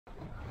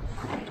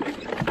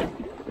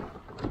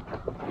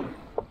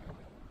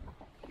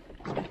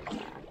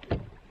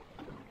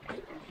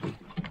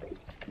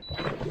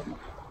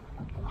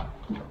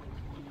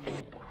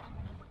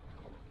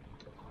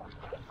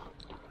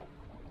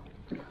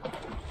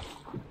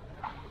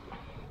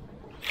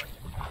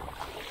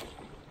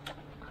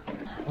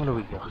What do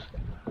we got?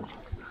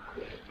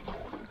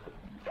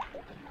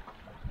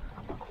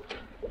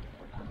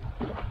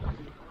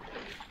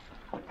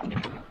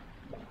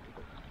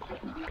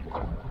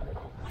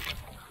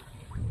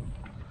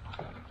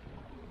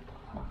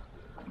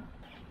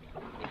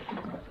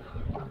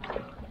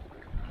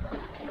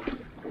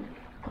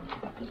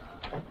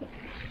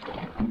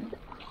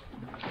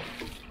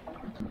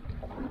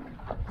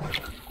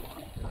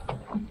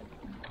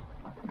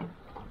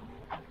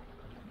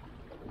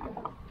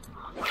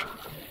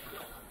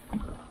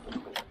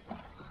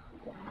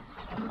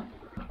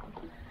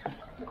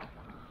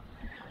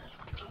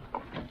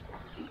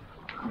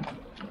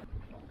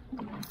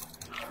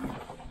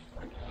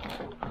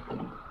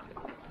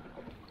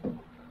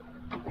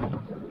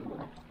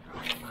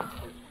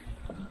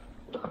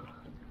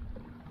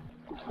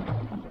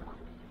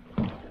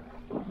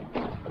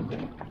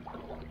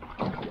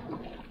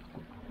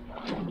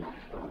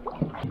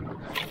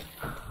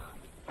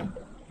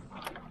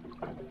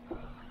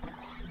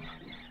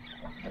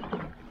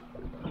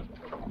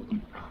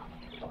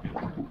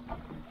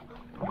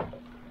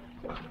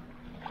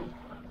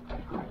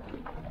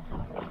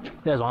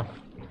 There's one.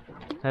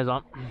 There's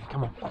one.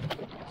 Come on.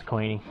 It's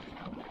Queenie.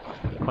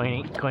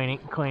 Queenie, Queenie,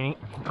 Queenie,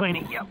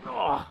 Queenie. Yep.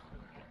 Oh.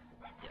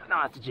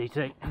 No, it's a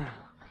GT.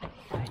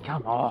 Hey,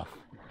 come off.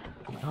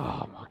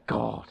 Oh my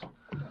god.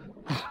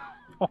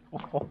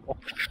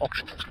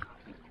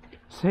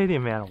 See the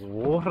amount of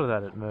water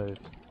that it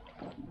moved.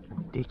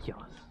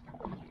 Ridiculous.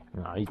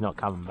 No, he's not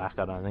coming back,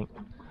 I don't think.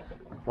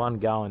 One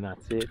go and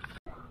that's it.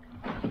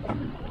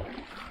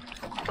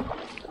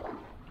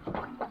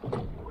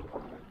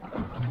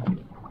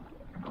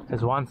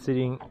 There's one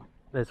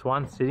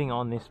sitting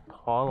on this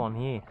pylon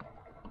here.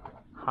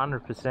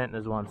 100%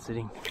 there's one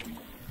sitting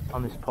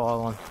on this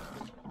pylon.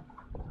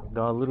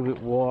 Go a little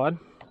bit wide.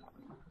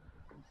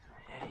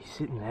 Yeah, he's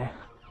sitting there.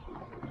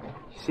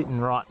 He's sitting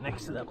right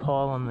next to that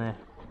pylon there.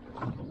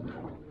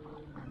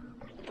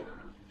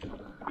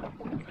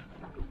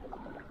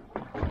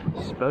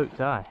 He's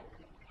spooked, eh?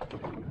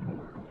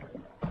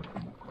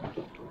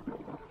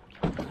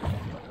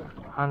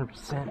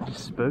 100%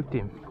 just spooked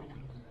him.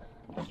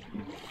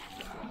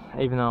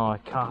 Even though I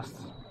cast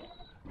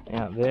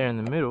out there in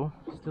the middle,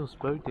 still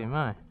spooked him,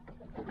 eh?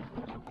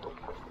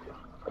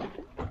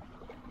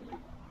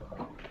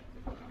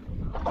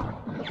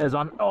 There's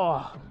one.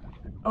 Oh,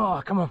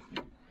 oh, come on.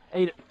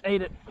 Eat it,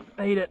 eat it,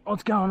 eat it.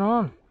 What's going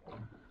on?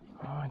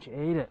 Why don't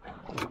you eat it?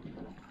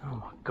 Oh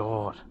my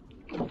god.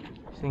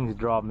 These things are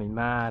driving me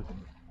mad.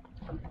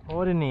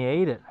 Why didn't he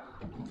eat it?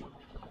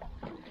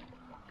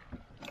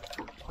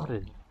 What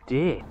a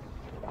dick.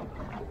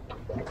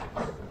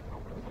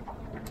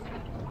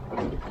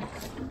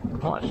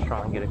 I might just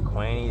try and get a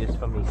Queenie just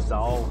for me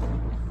soul.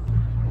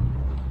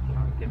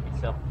 Try and get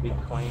myself a big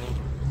Queenie.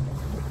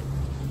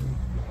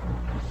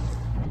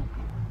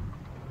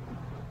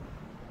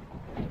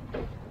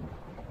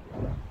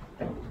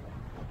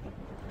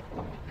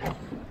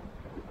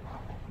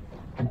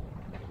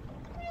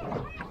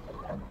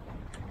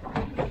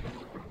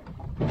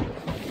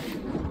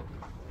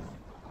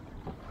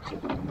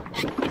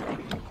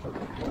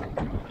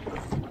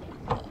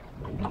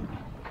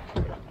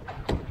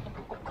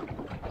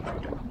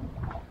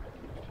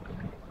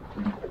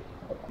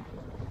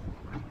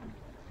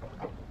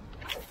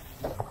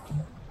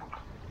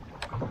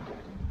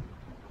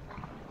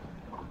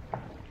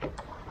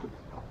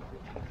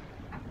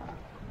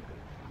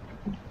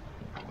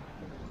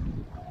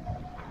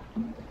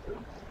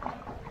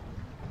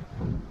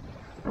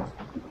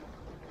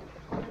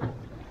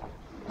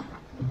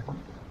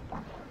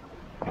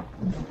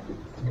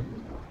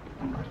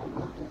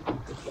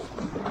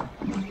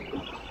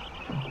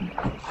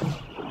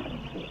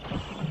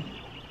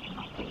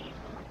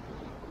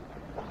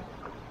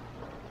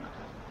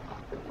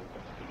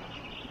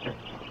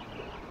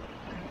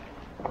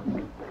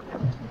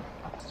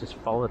 Just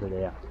followed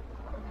it out.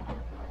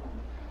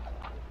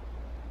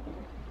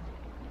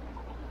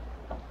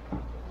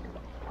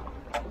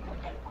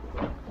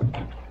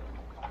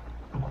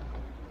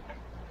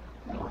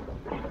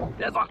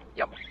 There's one.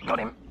 Yep, got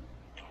him.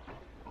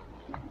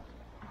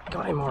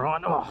 Got him all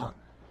right. Oh,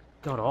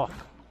 got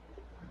off.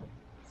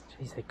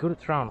 Jeez, they're good at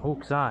throwing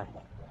hooks, eh?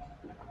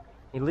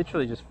 He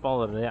literally just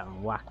followed it out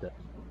and whacked it.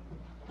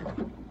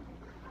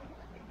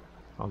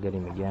 I'll get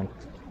him again.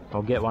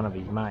 I'll get one of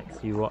his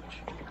mates. You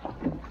watch.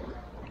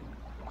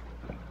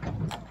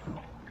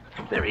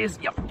 There he is.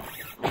 Yep.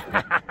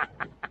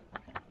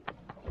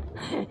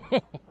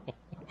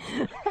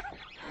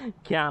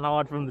 Can't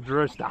hide from the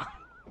drooster.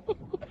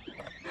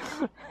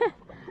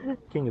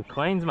 King of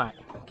Queens, mate.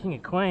 King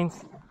of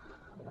Queens.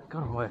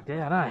 Got him worked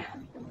out, eh?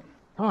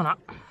 Come on up.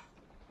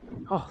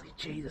 Holy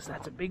Jesus,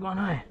 that's a big one,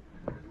 eh?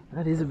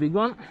 That is a big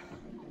one.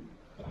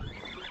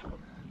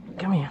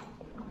 Come here.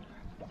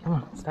 Come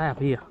on, stay up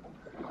here.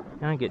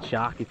 You don't get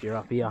shark if you're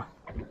up here.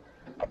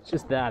 It's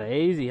just that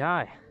easy,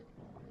 eh?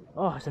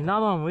 Oh, there's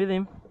another one with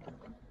him.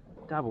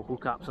 Double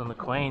hookups on the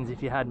Queens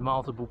if you had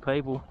multiple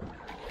people.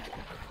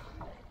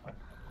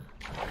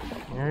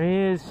 There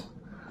he is.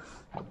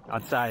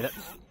 I'd say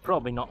that's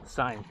probably not the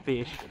same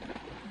fish.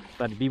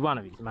 but it'd be one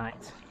of his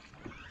mates.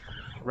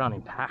 Run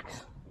in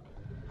packs.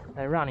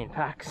 They run in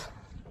packs.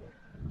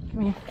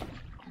 Come here.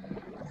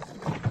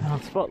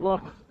 On spot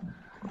lock.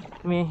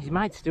 Come here. His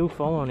mate's still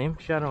following him,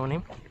 shadowing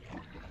him.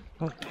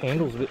 Oh,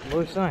 handle's a bit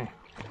loose, eh?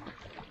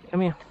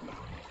 Come here.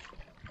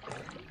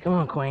 Come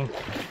on, Queen.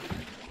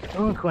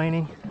 Come on,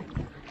 Queenie.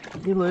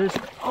 You lose.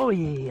 Oh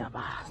yeah,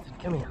 bastard.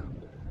 Come here.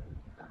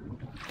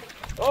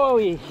 Oh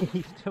yeah,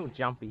 he's still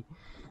jumpy.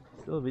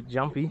 Still a bit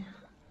jumpy.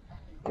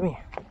 Come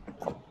here.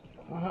 Come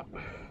on up.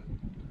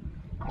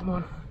 Come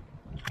on.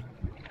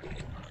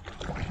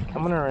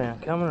 Coming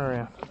around, coming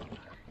around.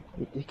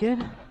 You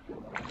dickhead.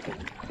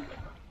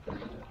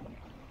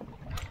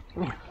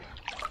 Come here.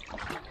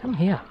 Come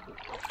here.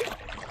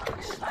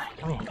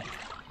 Come here.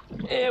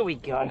 There we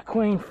go,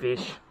 queen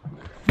fish.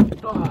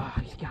 Oh,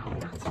 he's going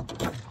nuts.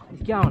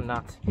 He's going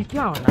nuts. He's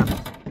going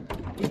nuts.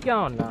 He's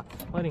going nuts.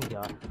 Let him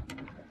go.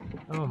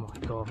 Oh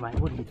my god, mate,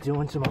 what are you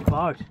doing to my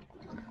boat?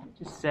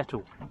 Just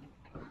settle.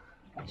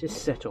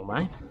 Just settle,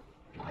 mate.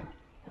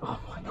 Oh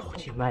my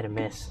god, you've made a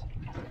mess.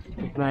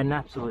 You've made an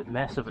absolute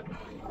mess of it.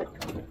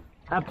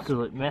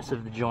 Absolute mess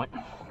of the joint.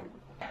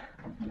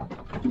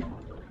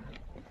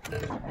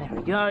 There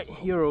we go.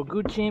 You're all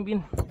good,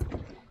 champion.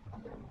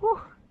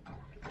 Woo.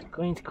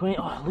 Queen's queen.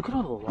 Oh, look at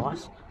all the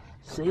lice.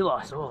 Sea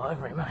lice all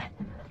over him, mate.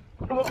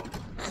 Oh,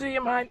 see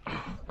you, mate.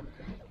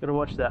 Gotta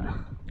watch that.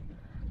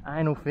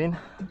 Anal fin.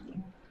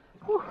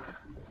 Woo.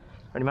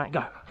 Ready, mate?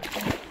 Go.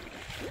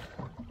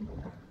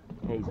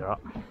 He's alright.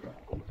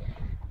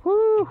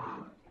 Woo.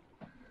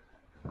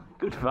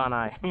 Good fun,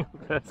 eh?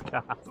 First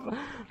cast.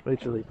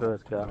 Literally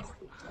first cast.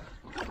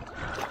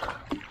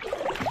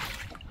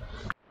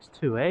 It's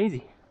too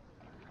easy.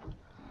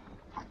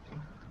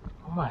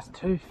 Almost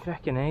too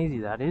fucking easy,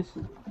 that is.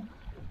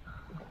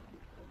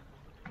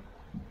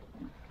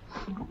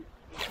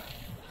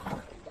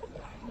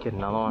 Get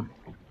another one.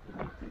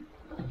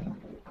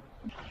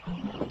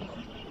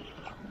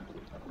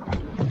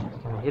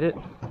 Gonna hit it.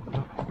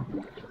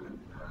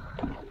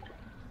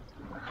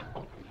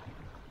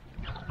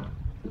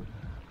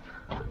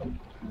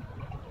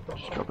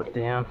 Just drop it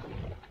down.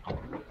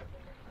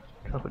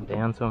 Drop it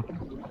down to him.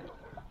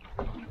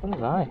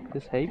 What are they?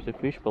 There's heaps of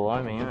fish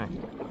below me, eh?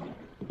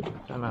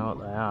 Don't know what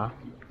they are.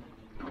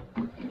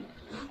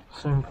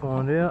 Soon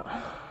find out.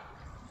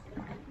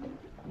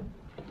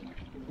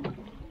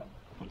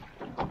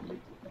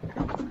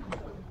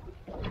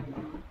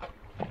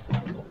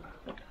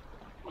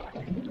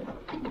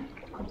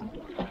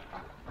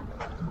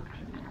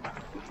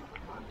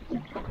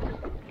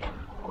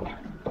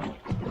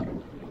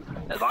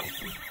 There's one.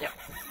 Yep.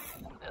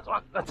 There's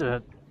one. That's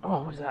a.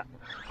 Oh, what is that?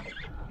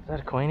 Is that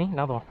a queenie?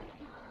 Another one.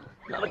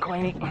 Another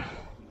queenie.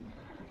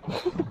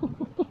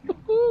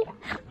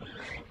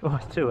 Oh,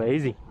 it's too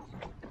easy.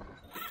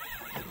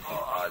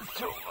 Oh, there's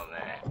two of them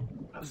there.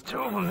 There's two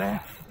of them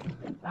there.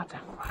 That's a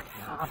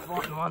fucking hard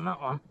fighting one,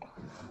 that one.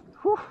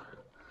 Whew.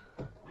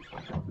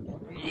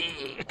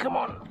 Yeah, come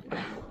on.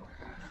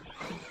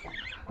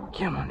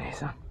 Come on there,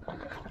 son.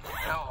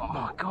 Oh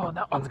my god,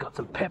 that one's got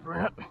some pepper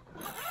in it.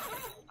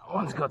 That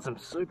one's got some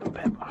super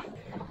pepper.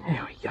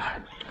 There we go.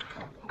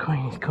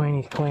 Queenies,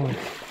 queenies, queenies.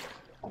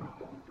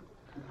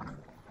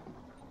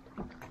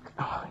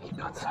 Oh, you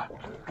got so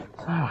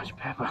much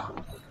pepper.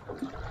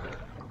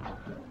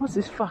 What's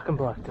this fucking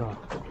bloke doing?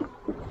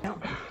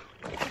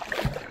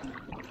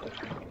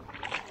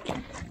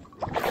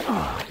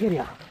 Oh, get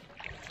here.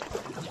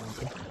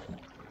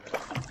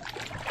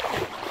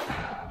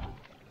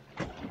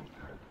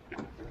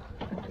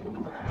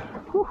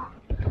 Whew.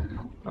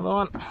 Another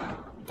one.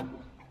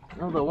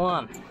 Another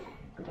one.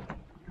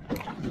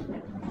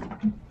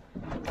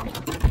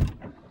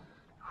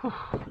 Whew.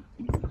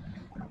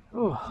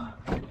 Oh,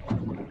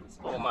 it's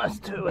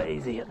almost too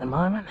easy at the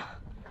moment.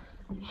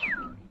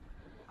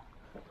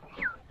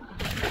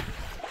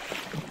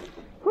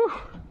 Whew.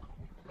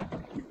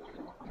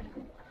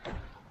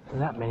 There's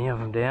that many of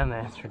them down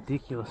there, it's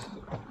ridiculous.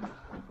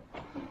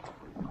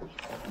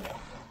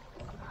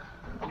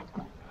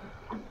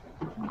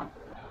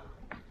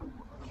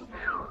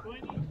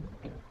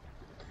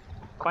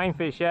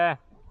 Queenfish, yeah.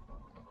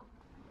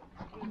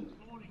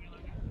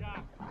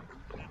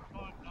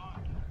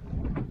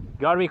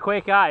 Gotta be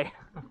quick, eh?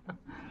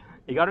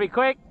 You gotta be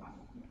quick.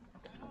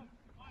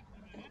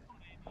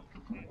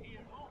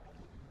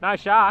 No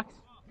sharks.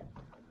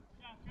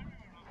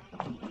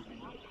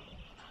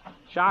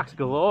 Sharks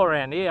galore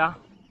around here.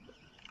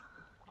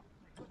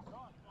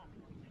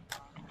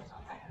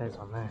 There's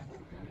one there.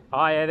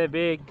 Oh yeah, they're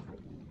big.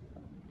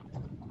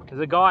 There's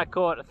a guy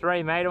caught a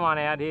 3 metre one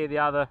out here the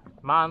other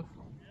month.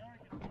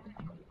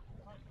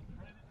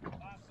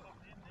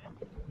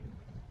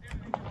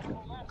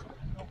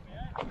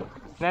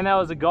 And then there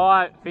was a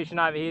guy fishing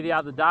over here the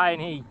other day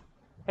and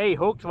he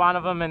hooked one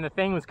of them and the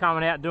thing was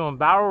coming out doing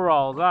barrel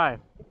rolls, eh?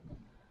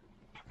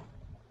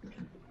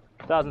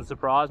 Doesn't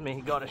surprise me,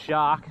 he got a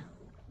shark.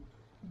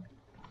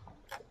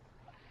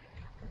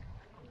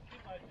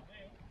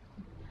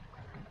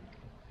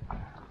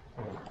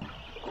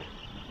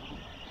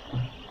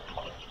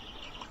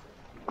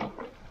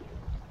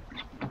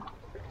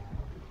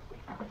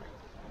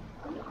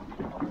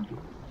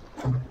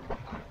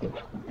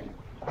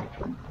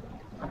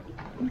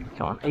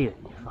 on, eat it,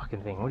 you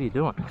fucking thing. What are you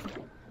doing?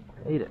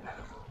 Eat it.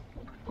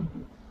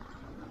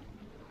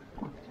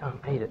 Come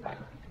on, eat it.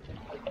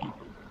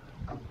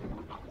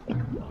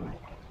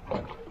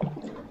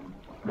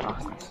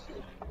 Bastards.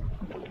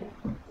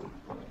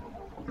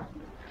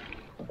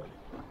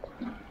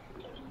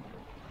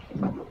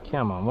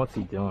 Come on, what's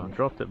he doing?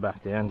 Dropped it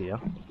back down to you.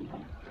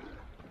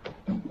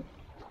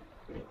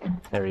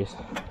 There he is.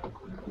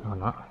 Oh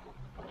no.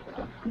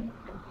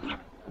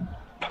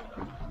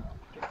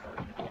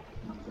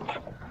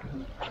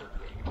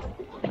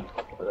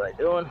 What are they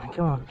doing?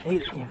 Come on,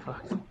 eat it, you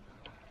fucks.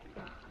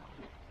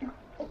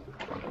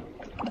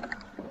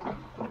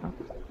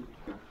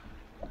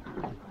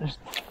 Just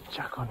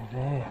chuck on in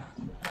there.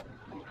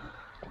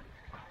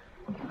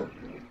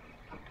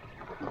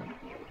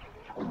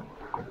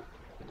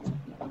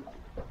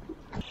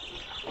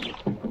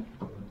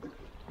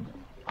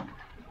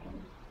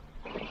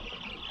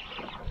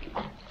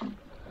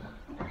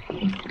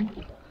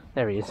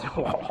 There he is.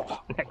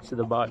 Next to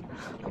the boat.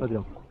 Look at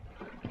him.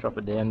 Drop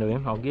it down to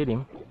him. I'll get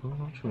him. You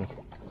watch me.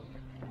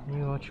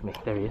 You watch me.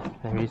 There he is.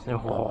 There he is.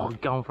 Oh,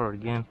 going for it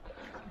again.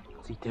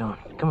 What's he doing?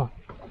 Come on.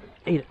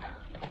 Eat it.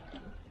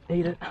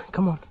 Eat it.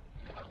 Come on.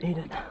 Eat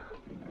it.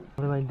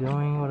 What are they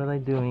doing? What are they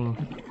doing?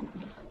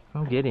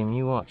 I'll get him.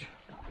 You watch.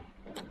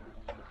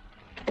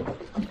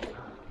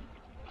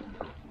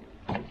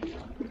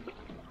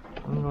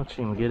 I'll watch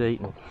him get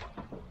eaten.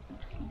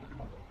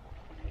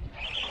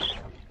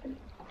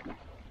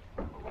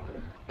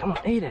 Come on,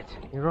 eat it.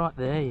 You're right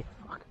there, you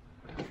fuck.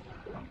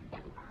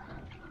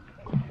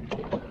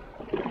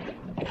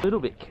 A little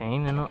bit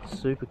keen, they're not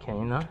super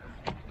keen though.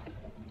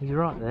 He's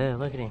right there,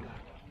 look at him.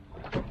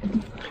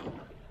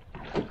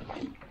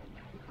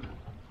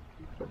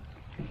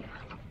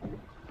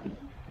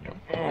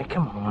 Yeah,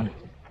 come on.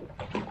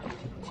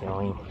 What's he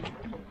doing?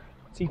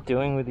 What's he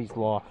doing with his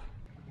life?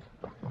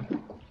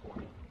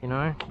 You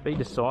know, be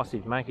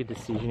decisive, make a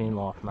decision in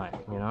life, mate,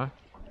 you know?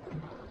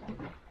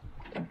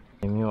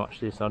 And you watch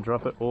this, I'll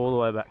drop it all the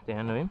way back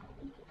down to him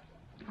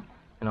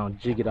and I'll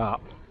jig it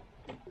up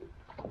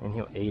and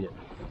he'll eat it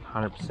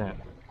 100%.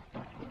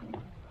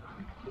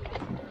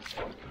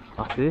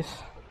 Like this.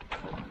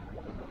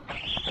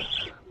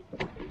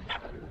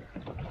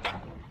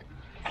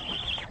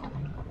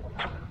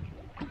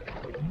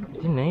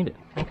 Didn't eat it.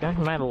 Okay,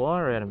 made a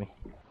liar out of me.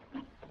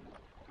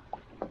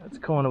 That's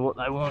kind of what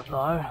they want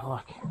though,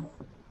 like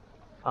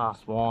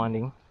fast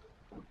winding.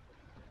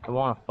 They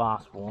want a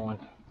fast wind.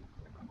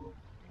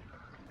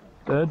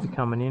 Birds are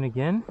coming in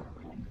again.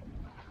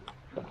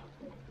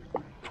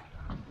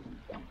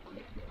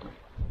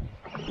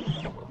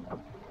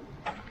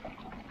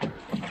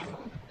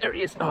 There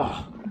he is.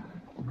 Oh,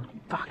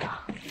 fucker.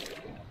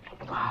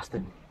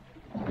 Bastard.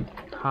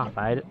 Half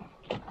ate it.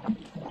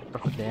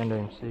 Drop it down to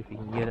him, see if he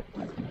can get it.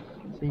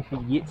 See if he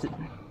gets it.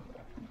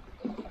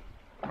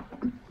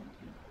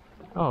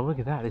 Oh, look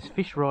at that. There's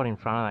fish right in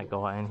front of that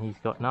guy and he's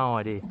got no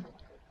idea.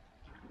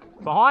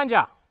 Behind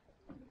ya!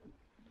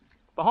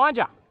 Behind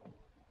ya!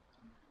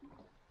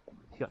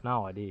 He's got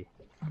no idea.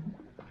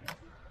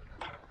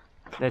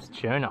 There's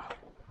tuna.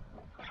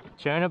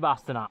 Tuna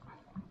busting up.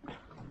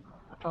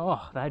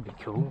 Oh, that'd be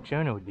cool.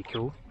 Tuna would be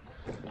cool.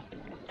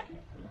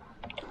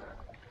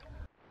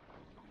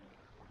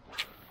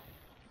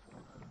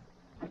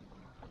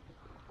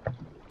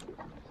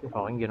 See if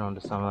I can get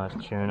onto some of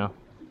those tuna.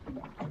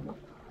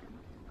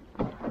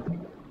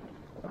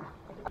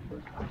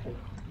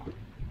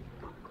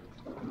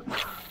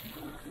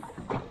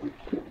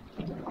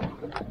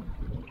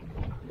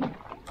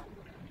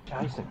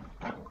 Jason.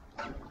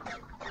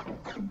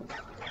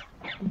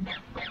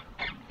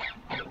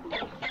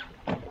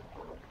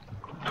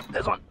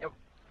 There's one. Yep.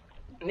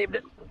 Nibbed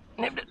it.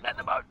 Nibbed it at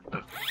the boat.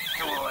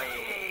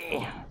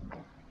 Oi.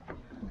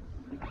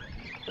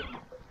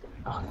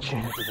 Oh, the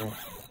tuna's there.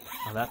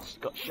 Oh, that's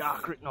got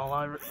shark written all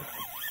over it.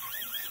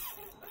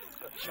 It's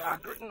got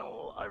shark written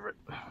all over it.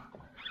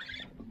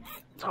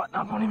 Tighten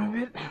up on him a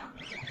bit.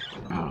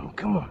 Oh,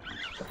 come on.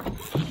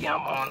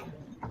 Come on.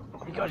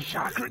 You got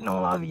shark written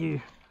all over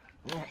you.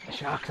 Yeah, the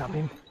shark's up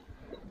him.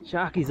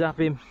 Sharky's up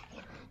him.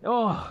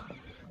 Oh,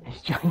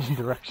 he's changing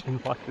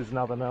direction like there's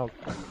nothing else.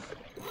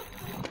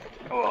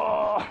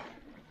 Oh,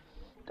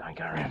 don't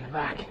go around the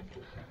back.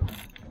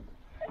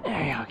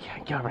 Yeah,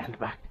 okay, go around the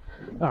back.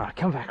 Alright,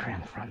 come back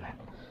around the front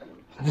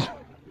then.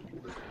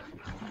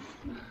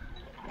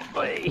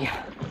 Oi.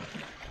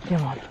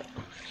 Come on.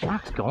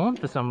 Shark's gone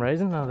for some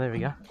reason. Oh, there we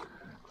go.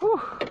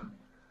 Whew.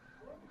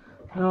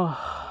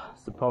 Oh,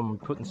 that's the problem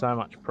with putting so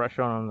much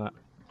pressure on that.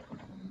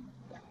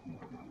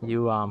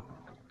 You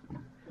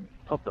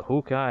pop the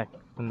hook, eh,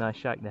 when they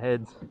shake their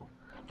heads.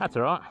 That's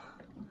alright.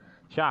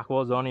 Shark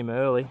was on him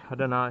early. I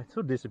don't know, it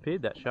sort of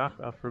disappeared, that shark,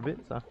 after a bit,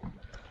 so.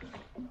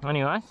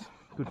 Anyways,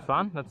 good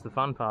fun. That's the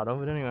fun part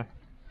of it anyway.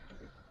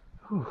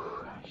 Whew,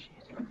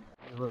 shit.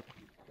 Hey, look.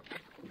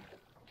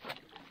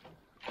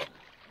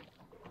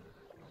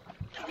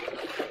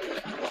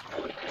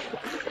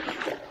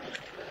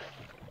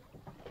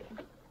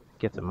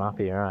 Gets him up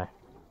here, eh?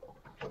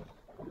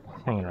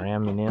 He's hanging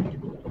around me now.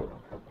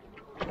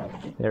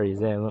 There he is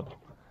there, look.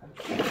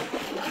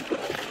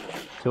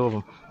 two of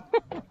them.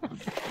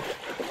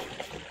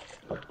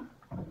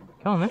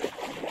 Come on then.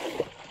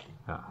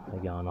 Oh,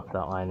 they're going off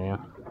that way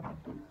now.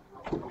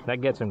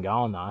 That gets them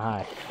going though,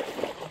 hey?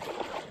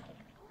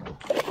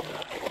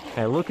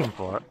 They're looking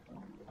for it.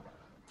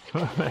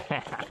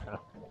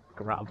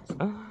 Grubs.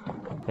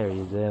 There he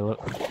is there,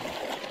 look.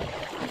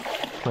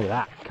 Look at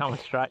that, coming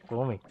straight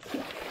for me.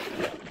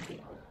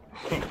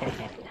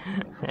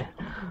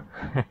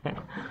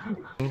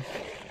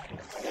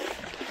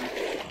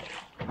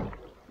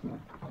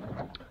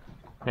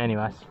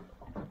 Anyways,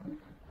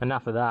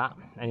 enough of that.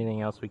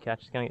 Anything else we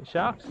catch is going to get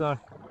sharks, so I'm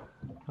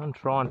going to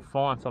try and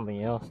find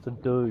something else to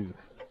do.